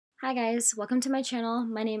Hi guys, welcome to my channel.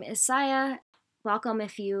 My name is Saya. Welcome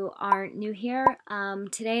if you aren't new here.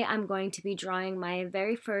 Today I'm going to be drawing my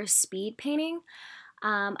very first speed painting.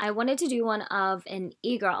 I wanted to do one of an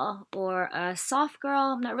e-girl or a soft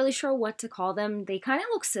girl. I'm not really sure what to call them. They kind of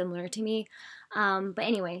look similar to me. But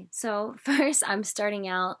anyway, so first I'm starting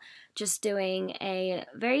out just doing a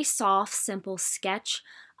very soft, simple sketch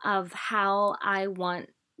of how I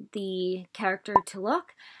want the character to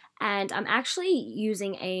look. And I'm actually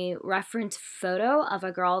using a reference photo of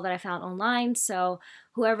a girl that I found online. So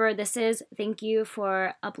whoever this is, thank you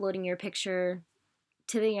for uploading your picture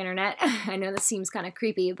to the internet. I know this seems kind of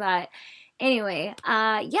creepy, but anyway,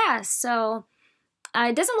 yeah, so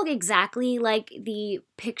it doesn't look exactly like the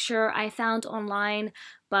picture I found online,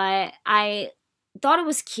 but I thought it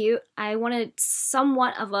was cute. I wanted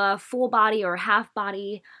somewhat of a full body or half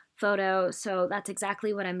body photo, so that's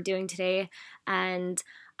exactly what I'm doing today. And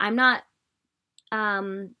I'm not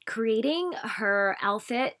creating her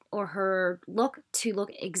outfit or her look to look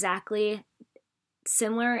exactly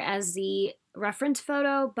similar as the reference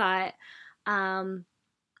photo, but I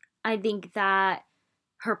think that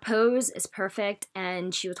her pose is perfect,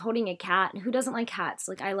 and she was holding a cat, and who doesn't like cats?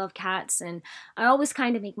 Like, I love cats, and I always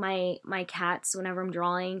kind of make my cats, whenever I'm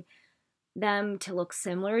drawing them, to look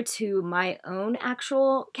similar to my own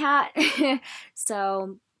actual cat.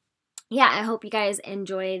 So yeah, I hope you guys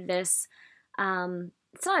enjoy this.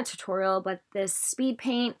 It's not a tutorial, but this speed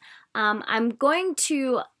paint. I'm going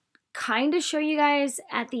to kind of show you guys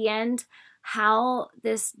at the end how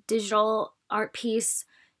this digital art piece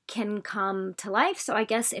can come to life. So I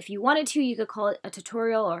guess if you wanted to, you could call it a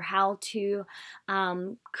tutorial or how to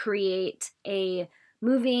create a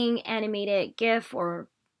moving animated GIF or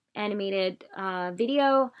animated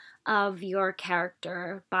video of your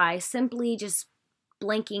character by simply just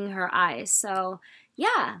blinking her eyes. So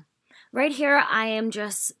yeah, right here I am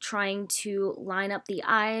just trying to line up the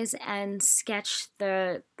eyes and sketch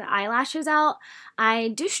the eyelashes out. I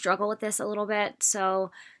do struggle with this a little bit, so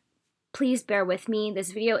please bear with me.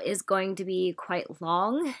 This video is going to be quite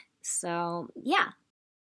long, so yeah.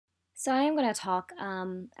 So I am going to talk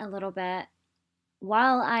a little bit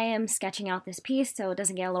while I am sketching out this piece, so it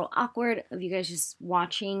doesn't get a little awkward of you guys just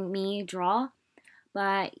watching me draw.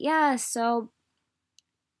 But yeah, so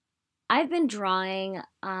I've been drawing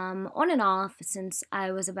on and off since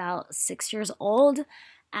I was about 6 years old,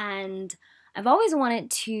 and I've always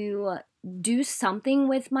wanted to do something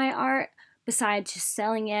with my art besides just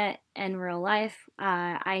selling it in real life.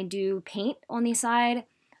 I do paint on the side.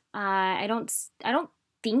 I don't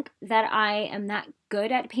think that I am that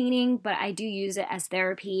good at painting, but I do use it as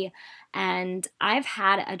therapy, and I've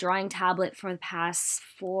had a drawing tablet for the past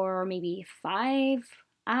 4, maybe 5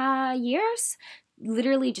 years,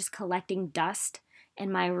 literally just collecting dust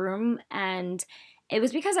in my room, and it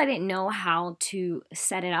was because I didn't know how to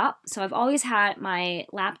set it up. So I've always had my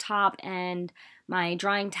laptop and my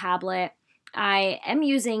drawing tablet. I am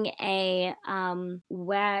using a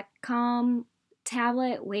Wacom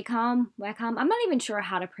tablet, Wacom. I'm not even sure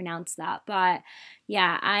how to pronounce that, but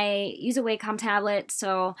yeah, I use a Wacom tablet,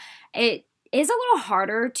 so it is a little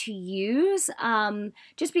harder to use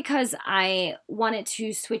just because I wanted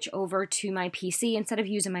to switch over to my PC instead of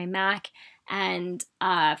using my Mac, and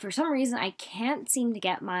for some reason I can't seem to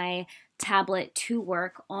get my tablet to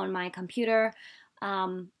work on my computer.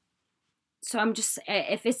 So I'm just,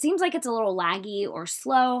 if it seems like it's a little laggy or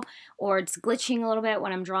slow or it's glitching a little bit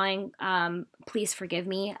when I'm drawing, please forgive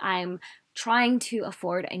me. I'm trying to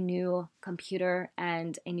afford a new computer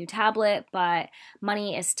and a new tablet, but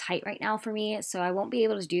money is tight right now for me, so I won't be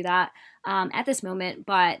able to do that at this moment,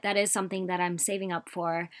 but that is something that I'm saving up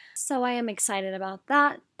for. So I am excited about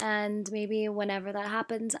that, and maybe whenever that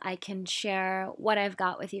happens, I can share what I've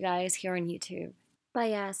got with you guys here on YouTube. But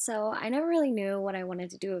yeah, so I never really knew what I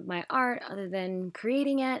wanted to do with my art other than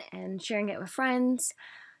creating it and sharing it with friends.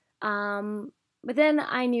 But then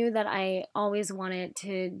I knew that I always wanted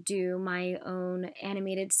to do my own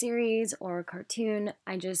animated series or cartoon.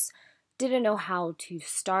 I just didn't know how to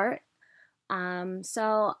start.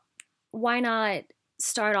 So why not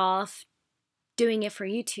start off doing it for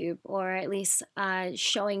YouTube, or at least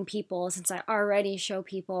showing people, since I already show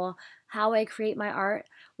people how I create my art,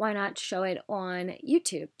 why not show it on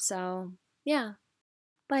YouTube? So yeah.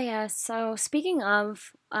 But yeah, so speaking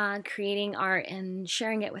of creating art and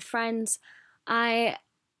sharing it with friends, I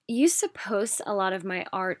used to post a lot of my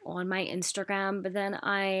art on my Instagram, but then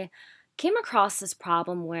I came across this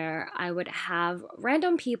problem where I would have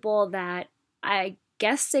random people that I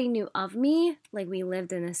guess they knew of me, like we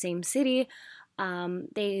lived in the same city.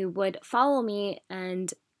 They would follow me,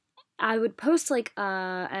 and I would post like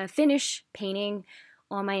a finished painting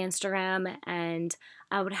on my Instagram, and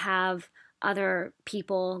I would have other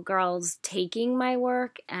people, girls, taking my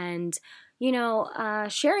work and, you know,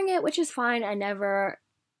 sharing it, which is fine. I never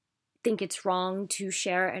think it's wrong to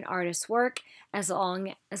share an artist's work as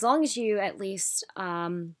long as you at least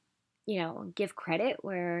you know, give credit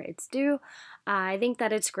where it's due. I think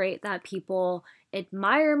that it's great that people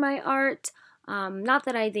admire my art. Not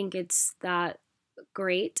that I think it's that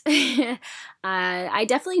great. I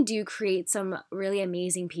definitely do create some really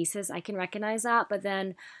amazing pieces. I can recognize that, but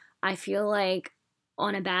then I feel like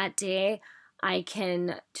on a bad day, I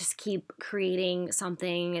can just keep creating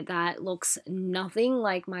something that looks nothing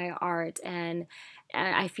like my art, and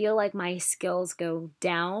I feel like my skills go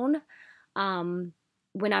down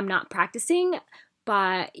when I'm not practicing.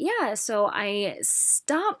 But yeah, so I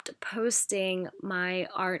stopped posting my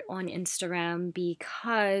art on Instagram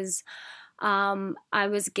because I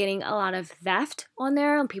was getting a lot of theft on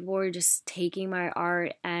there, and people were just taking my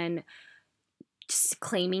art and just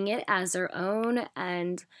claiming it as their own.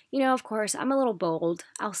 And you know, of course, I'm a little bold.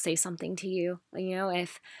 I'll say something to you, you know,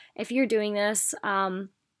 if you're doing this.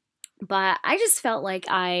 But I just felt like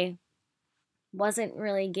I wasn't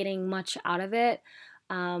really getting much out of it.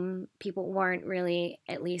 People weren't really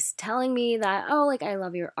at least telling me that, oh, like, I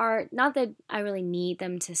love your art. Not that I really need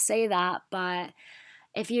them to say that, but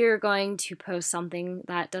if you're going to post something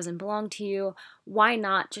that doesn't belong to you, why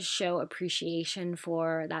not just show appreciation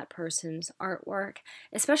for that person's artwork,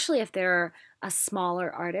 especially if they're a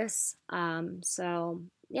smaller artist? So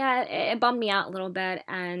yeah, it bummed me out a little bit,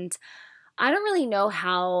 and I don't really know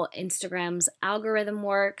how Instagram's algorithm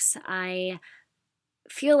works. I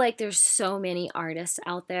feel like there's so many artists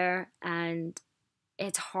out there, and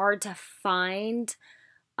it's hard to find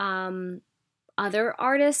other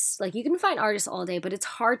artists. Like, you can find artists all day, but it's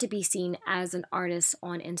hard to be seen as an artist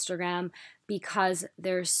on Instagram because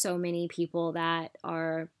there's so many people that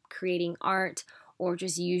are creating art or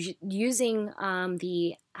just using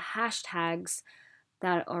the hashtags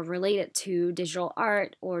that are related to digital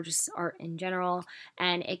art or just art in general,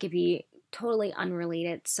 and it could be totally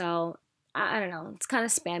unrelated. So I don't know, it's kind of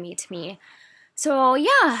spammy to me. So yeah,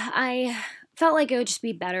 I felt like it would just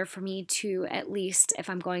be better for me to, at least if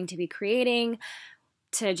I'm going to be creating,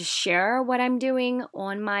 to just share what I'm doing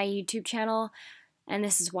on my YouTube channel. And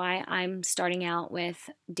this is why I'm starting out with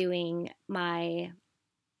doing my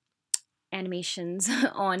animations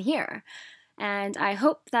on here. And I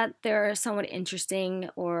hope that they're somewhat interesting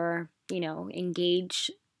or, you know,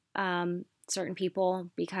 engage certain people,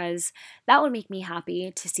 because that would make me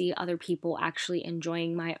happy to see other people actually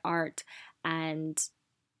enjoying my art and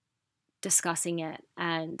discussing it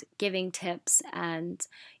and giving tips and,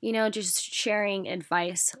 you know, just sharing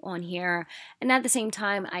advice on here. And at the same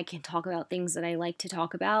time, I can talk about things that I like to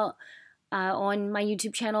talk about on my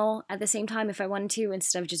YouTube channel at the same time if I wanted to,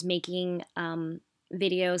 instead of just making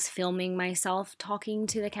videos filming myself talking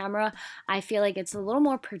to the camera. I feel like it's a little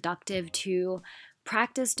more productive to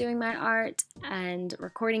practice doing my art and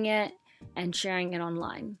recording it and sharing it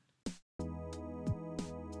online.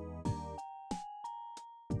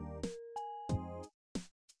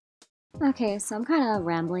 Okay, so I'm kind of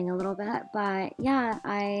rambling a little bit, but yeah,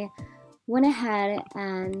 I went ahead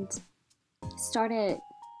and started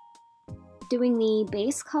doing the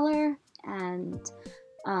base color and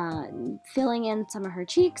filling in some of her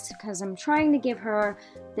cheeks, because I'm trying to give her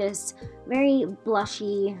this very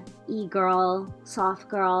blushy e-girl, soft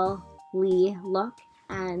girl-ly look,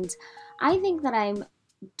 and I think that I'm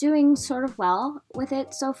doing sort of well with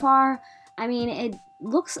it so far. I mean, it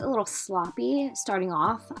looks a little sloppy starting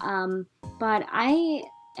off, but I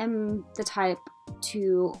am the type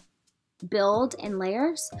to build in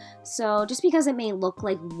layers. So just because it may look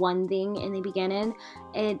like one thing in the beginning,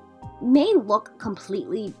 it may look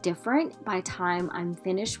completely different by time I'm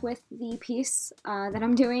finished with the piece that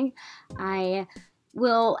I'm doing. I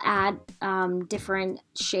will add different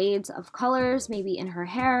shades of colors, maybe in her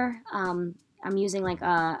hair. I'm using like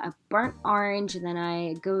a burnt orange, and then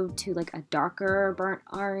I go to like a darker burnt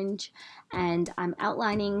orange, and I'm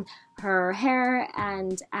outlining her hair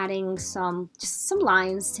and adding just some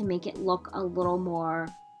lines to make it look a little more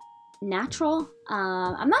natural.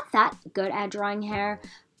 I'm not that good at drawing hair,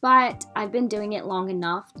 but I've been doing it long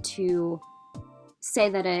enough to say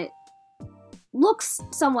that it looks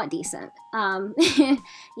somewhat decent.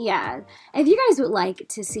 Yeah, if you guys would like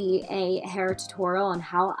to see a hair tutorial on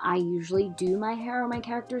how I usually do my hair on my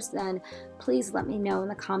characters, then please let me know in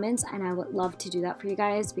the comments, and I would love to do that for you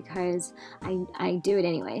guys, because I do it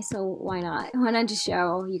anyway, so why not? Why not just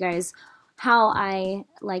show you guys how I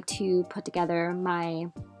like to put together my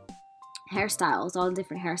hairstyles, all the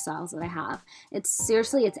different hairstyles that I have. It's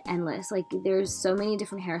endless. Like, there's so many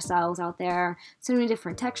different hairstyles out there, so many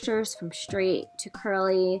different textures, from straight to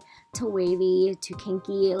curly to wavy to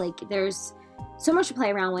kinky. Like, there's so much to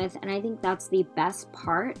play around with, and I think that's the best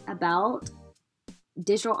part about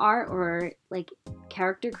digital art, or like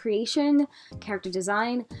character creation, character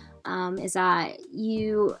design, is that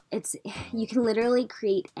you can literally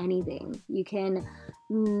create anything. You can,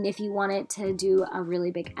 if you wanted to do a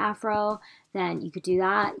really big afro, then you could do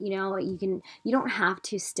that. You know, you don't have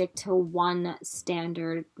to stick to one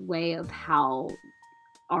standard way of how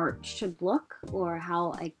art should look or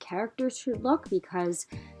how a character should look, because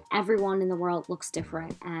everyone in the world looks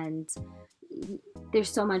different, and there's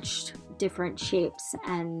so much different shapes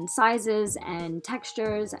and sizes and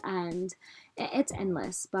textures, and it's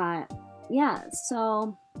endless. But yeah,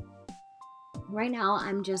 so right now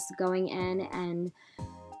I'm just going in and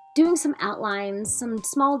doing some outlines, some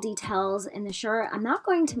small details in the shirt. I'm not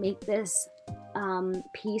going to make this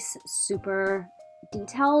piece super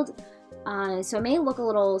detailed, so it may look a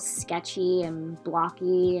little sketchy and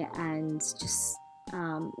blocky and just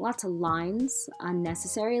lots of lines,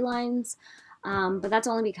 unnecessary lines, but that's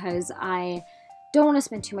only because I don't want to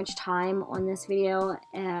spend too much time on this video.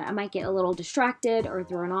 I might get a little distracted or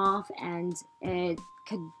thrown off, and it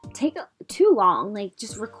could take too long. Like,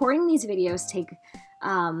 just recording these videos take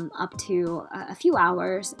up to a few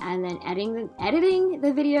hours, and then editing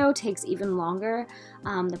the video takes even longer.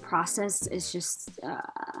 The process is just,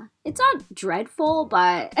 it's not dreadful,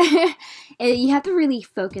 but you have to really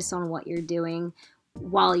focus on what you're doing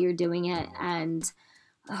while you're doing it, and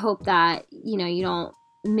hope that, you know, you don't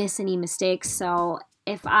miss any mistakes. So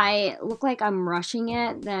if I look like I'm rushing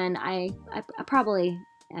it, then I probably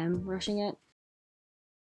am rushing it.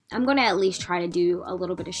 I'm going to at least try to do a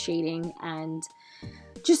little bit of shading, and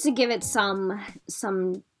just to give it some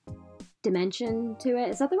dimension to it.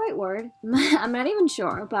 Is that the right word? I'm not even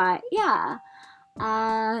sure, but yeah.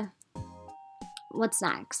 What's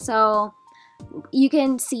next? So you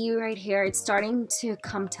can see right here, it's starting to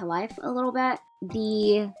come to life a little bit.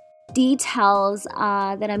 The details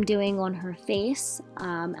that I'm doing on her face,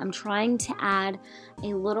 I'm trying to add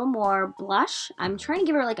a little more blush. I'm trying to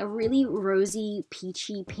give her like a really rosy,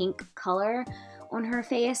 peachy pink color on her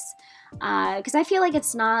face, because I feel like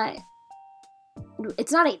it's not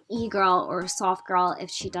an e-girl or a soft girl if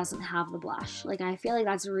she doesn't have the blush. Like, I feel like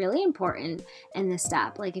that's really important in this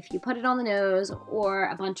step. Like, if you put it on the nose or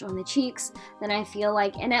a bunch on the cheeks, then I feel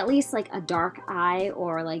like, and at least like a dark eye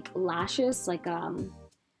or like lashes, like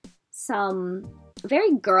some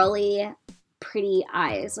very girly, pretty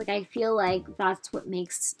eyes. Like, I feel like that's what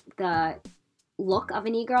makes the look of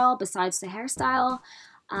an e-girl, besides the hairstyle.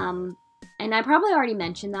 And I probably already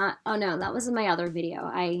mentioned that. Oh no, that was in my other video.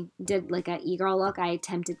 I did like an e-girl look. I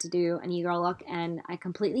attempted to do an e-girl look, and I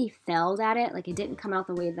completely failed at it. Like, it didn't come out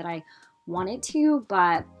the way that I wanted to,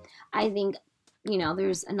 but I think, you know,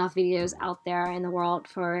 there's enough videos out there in the world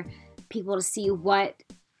for people to see what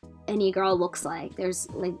an e-girl looks like. There's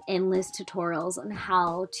like endless tutorials on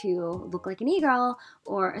how to look like an e-girl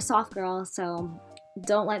or a soft girl, so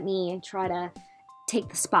don't let me try to take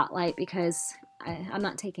the spotlight, because I'm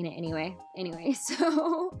not taking it anyway,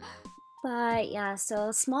 so. But yeah,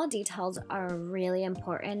 so small details are really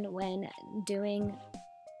important when doing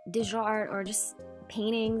digital art or just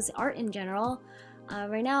paintings, art in general.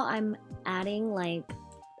 Right now I'm adding like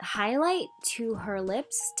highlight to her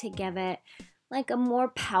lips to give it like a more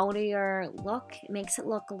powderier look. It makes it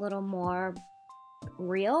look a little more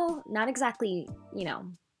real. Not exactly, you know,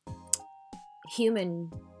 human,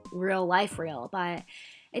 real life real, but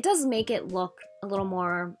it does make it look a little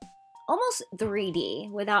more almost 3D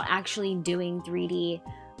without actually doing 3D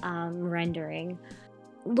rendering.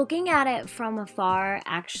 Looking at it from afar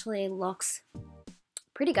actually looks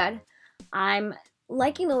pretty good. I'm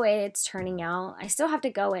liking the way it's turning out. I still have to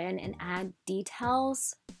go in and add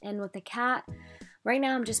details. And with the cat, right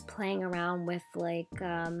now I'm just playing around with like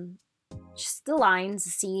just the lines to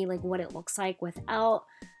see like what it looks like without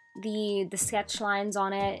the sketch lines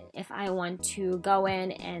on it. If I want to go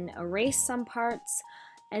in and erase some parts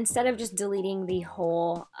instead of just deleting the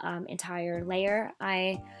whole entire layer,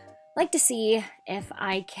 I like to see if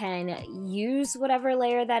I can use whatever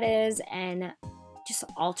layer that is and just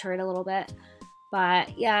alter it a little bit.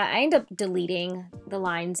 But yeah, I end up deleting the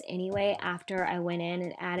lines anyway after I went in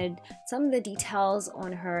and added some of the details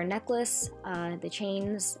on her necklace, the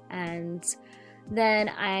chains, and then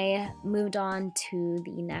I moved on to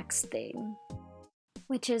the next thing.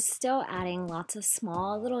 which is still adding lots of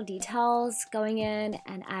small little details going in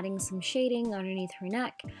and adding some shading underneath her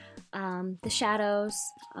neck. The shadows.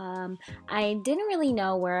 I didn't really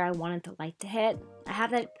know where I wanted the light to hit. I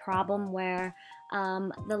have that problem where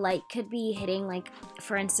the light could be hitting, like,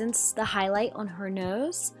 for instance, the highlight on her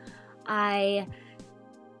nose. I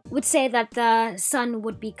would say that the sun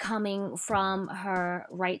would be coming from her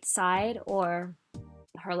right side or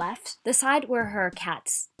her left, the side where her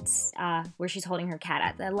cat's, where she's holding her cat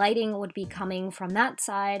at. The lighting would be coming from that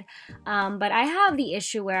side, but I have the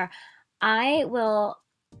issue where I will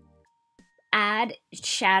add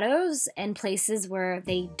shadows in places where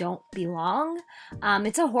they don't belong.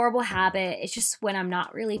 It's a horrible habit. It's just when I'm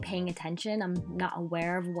not really paying attention, I'm not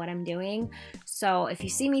aware of what I'm doing. So if you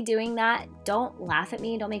see me doing that, don't laugh at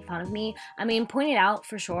me, don't make fun of me. I mean, point it out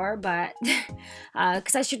for sure, but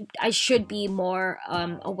because I should be more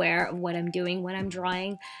aware of what I'm doing when I'm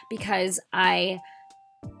drawing, because I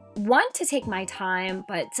want to take my time,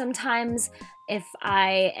 but sometimes if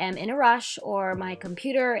I am in a rush or my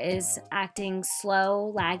computer is acting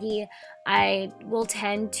slow, laggy, I will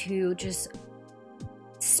tend to just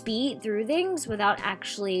speed through things without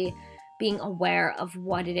actually being aware of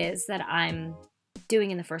what it is that I'm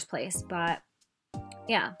doing in the first place. But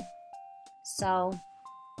yeah, so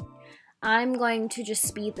I'm going to just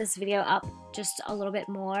speed this video up just a little bit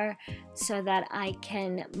more so that I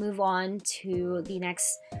can move on to the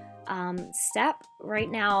next step. Right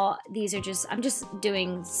now, I'm just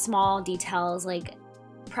doing small details, like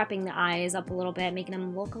prepping the eyes up a little bit, making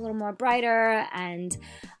them look a little more brighter, and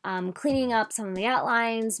cleaning up some of the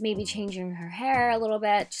outlines, maybe changing her hair a little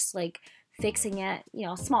bit, just like fixing it, you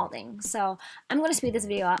know, small things. So I'm going to speed this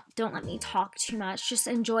video up. Don't let me talk too much. Just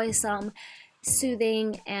enjoy some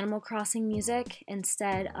soothing Animal Crossing music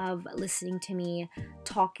instead of listening to me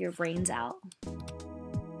talk your brains out.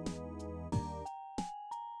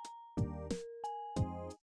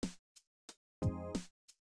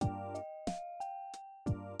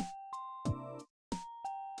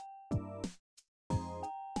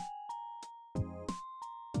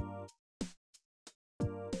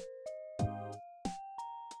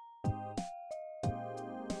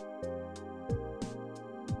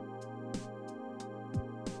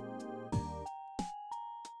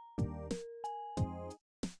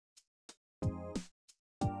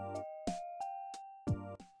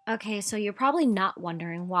 Okay, so you're probably not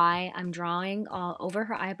wondering why I'm drawing all over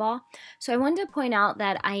her eyeball. So I wanted to point out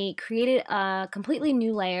that I created a completely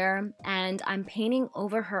new layer and I'm painting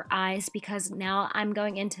over her eyes because now I'm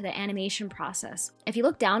going into the animation process. If you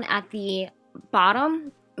look down at the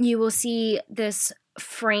bottom, you will see this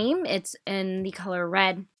frame. It's in the color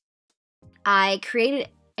red. I created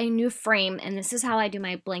a new frame, and this is how I do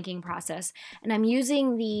my blanking process. And I'm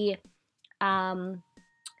using the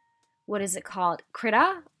what is it called?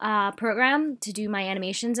 Krita program to do my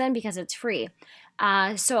animations in because it's free.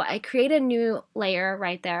 So I create a new layer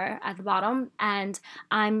right there at the bottom, and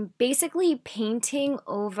I'm basically painting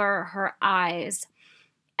over her eyes.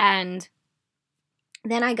 And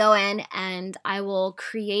then I go in and I will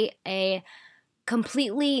create a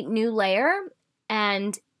completely new layer,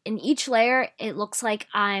 and in each layer it looks like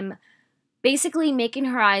I'm basically making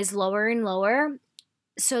her eyes lower and lower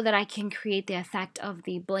so that I can create the effect of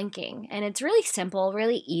the blinking. And it's really simple,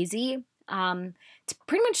 really easy. It's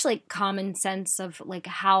pretty much like common sense of like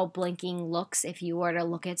how blinking looks. If you were to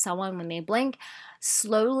look at someone when they blink,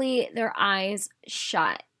 slowly their eyes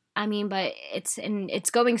shut. I mean, but it's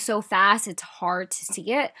going so fast, it's hard to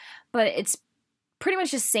see it, but it's pretty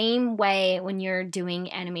much the same way when you're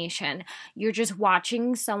doing animation. You're just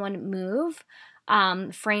watching someone move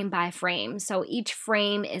frame by frame. So each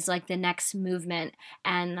frame is like the next movement,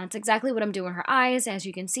 and that's exactly what I'm doing with her eyes. As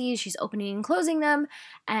you can see, she's opening and closing them,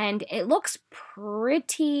 and it looks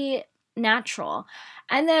pretty natural.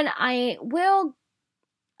 And then I will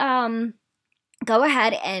go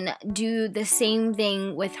ahead and do the same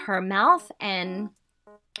thing with her mouth and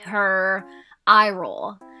her eye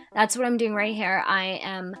roll. That's what I'm doing right here. I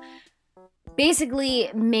am basically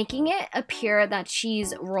making it appear that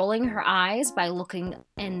she's rolling her eyes by looking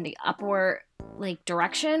in the upward like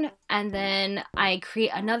direction, and then I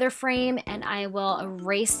create another frame and I will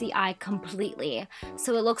erase the eye completely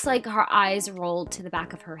so it looks like her eyes rolled to the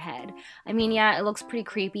back of her head. I mean, yeah, it looks pretty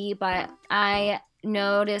creepy, but I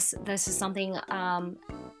notice this is something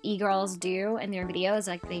e-girls do in their videos,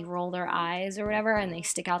 like they roll their eyes or whatever and they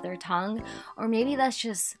stick out their tongue, or maybe that's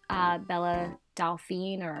just Bella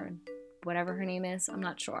Delphine or whatever her name is, I'm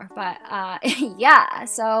not sure, but yeah,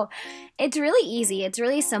 so it's really easy, it's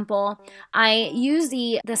really simple. I use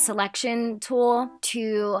the selection tool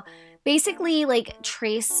to basically like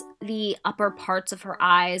trace the upper parts of her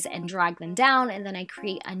eyes and drag them down, and then I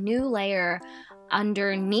create a new layer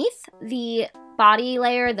underneath the body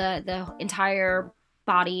layer, the entire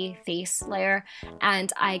body face layer,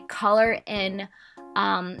 and I color in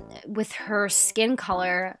with her skin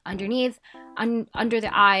color underneath under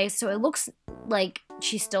the eyes, so it looks like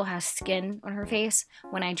she still has skin on her face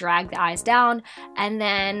when I drag the eyes down. And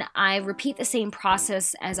then I repeat the same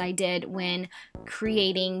process as I did when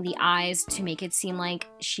creating the eyes to make it seem like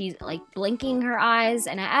she's like blinking her eyes,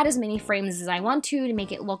 and I add as many frames as I want to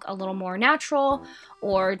make it look a little more natural,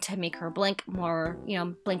 or to make her blink more, you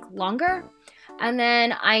know, blink longer. And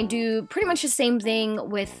then I do pretty much the same thing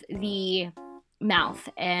with the mouth.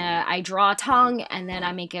 I draw a tongue, and then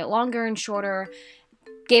I make it longer and shorter.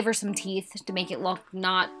 Gave her some teeth to make it look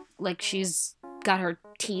not like she's got her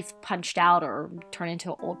teeth punched out or turned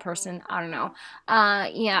into an old person. I don't know.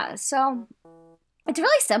 Yeah, so it's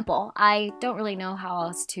really simple. I don't really know how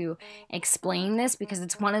else to explain this, because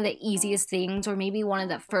it's one of the easiest things, or maybe one of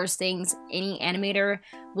the first things any animator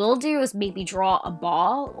will do, is maybe draw a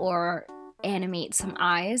ball or animate some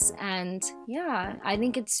eyes. And yeah, I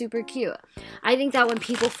think it's super cute. I think that when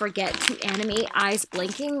people forget to animate eyes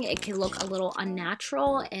blinking, it can look a little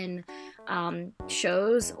unnatural in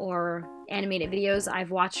shows or animated videos I've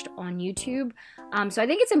watched on YouTube. So I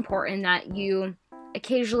think it's important that you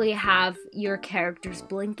occasionally have your characters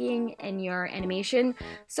blinking in your animation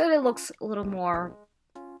so that it looks a little more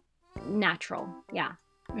natural. Yeah.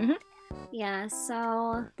 Yeah,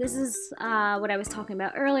 so this is what I was talking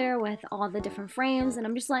about earlier with all the different frames, and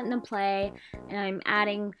I'm just letting them play, and I'm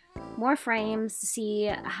adding more frames to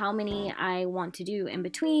see how many I want to do in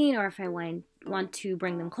between, or if I want to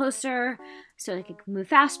bring them closer so they can move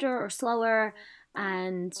faster or slower,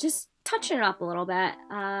 and just touching it up a little bit.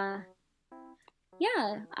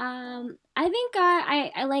 Yeah, I think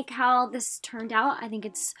I like how this turned out. I think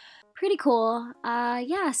it's pretty cool.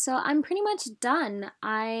 Yeah, so I'm pretty much done.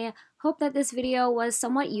 I hope that this video was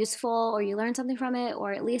somewhat useful, or you learned something from it,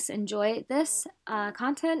 or at least enjoy this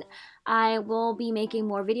content. I will be making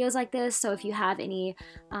more videos like this, so if you have any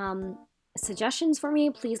suggestions for me,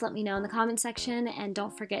 please let me know in the comment section, and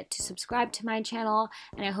don't forget to subscribe to my channel,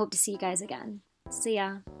 and I hope to see you guys again. See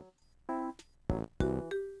ya!